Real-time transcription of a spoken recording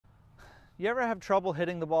You ever have trouble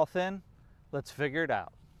hitting the ball thin? Let's figure it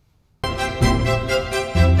out.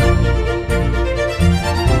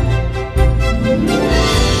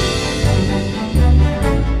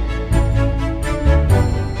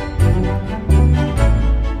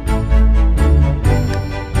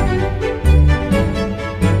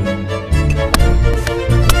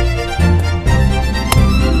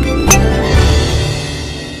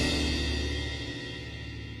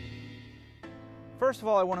 First of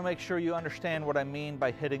all, I want to make sure you understand what I mean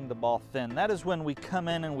by hitting the ball thin. That is when we come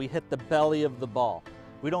in and we hit the belly of the ball.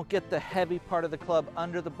 We don't get the heavy part of the club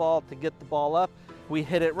under the ball to get the ball up. We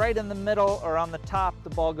hit it right in the middle or on the top. The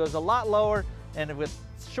ball goes a lot lower, and with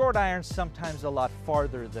short irons, sometimes a lot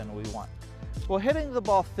farther than we want. Well, hitting the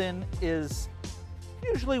ball thin is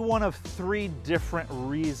usually one of three different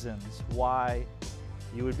reasons why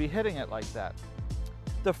you would be hitting it like that.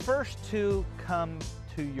 The first two come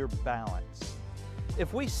to your balance.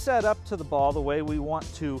 If we set up to the ball the way we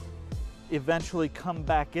want to eventually come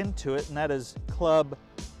back into it, and that is club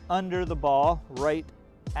under the ball, right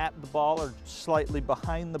at the ball or slightly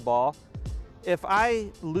behind the ball, if I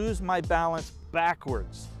lose my balance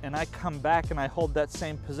backwards and I come back and I hold that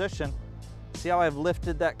same position, see how I've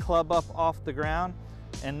lifted that club up off the ground,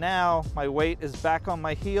 and now my weight is back on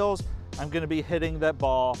my heels. I'm going to be hitting that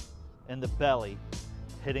ball in the belly,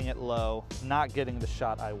 hitting it low, not getting the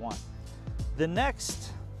shot I want. The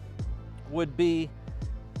next would be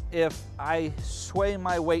if I sway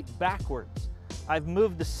my weight backwards. I've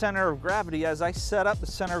moved the center of gravity. As I set up, the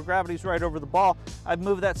center of gravity is right over the ball. I've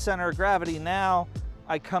moved that center of gravity. Now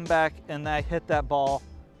I come back and I hit that ball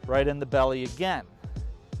right in the belly again.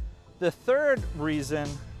 The third reason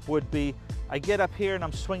would be I get up here and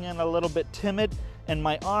I'm swinging a little bit timid and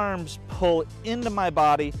my arms pull into my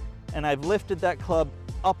body, and I've lifted that club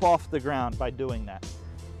up off the ground by doing that.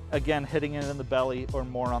 Again, hitting it in the belly or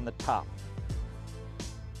more on the top.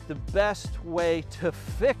 The best way to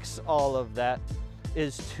fix all of that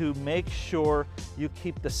is to make sure you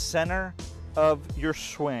keep the center of your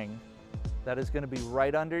swing, that is going to be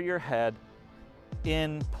right under your head,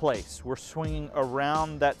 in place. We're swinging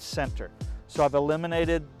around that center. So I've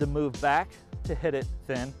eliminated the move back to hit it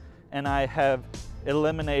thin, and I have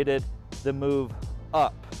eliminated the move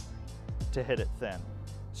up to hit it thin.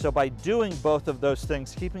 So by doing both of those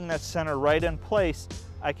things, keeping that center right in place,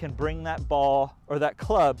 I can bring that ball or that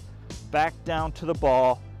club back down to the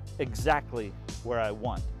ball exactly where I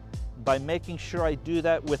want. By making sure I do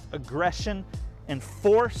that with aggression and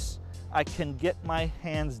force, I can get my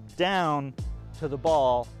hands down to the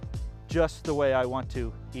ball just the way I want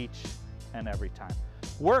to each and every time.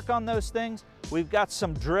 Work on those things. We've got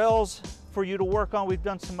some drills for you to work on. We've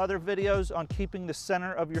done some other videos on keeping the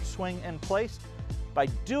center of your swing in place. By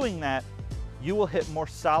doing that, you will hit more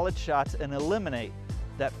solid shots and eliminate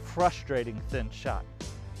that frustrating thin shot.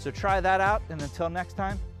 So try that out, and until next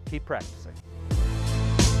time, keep practicing.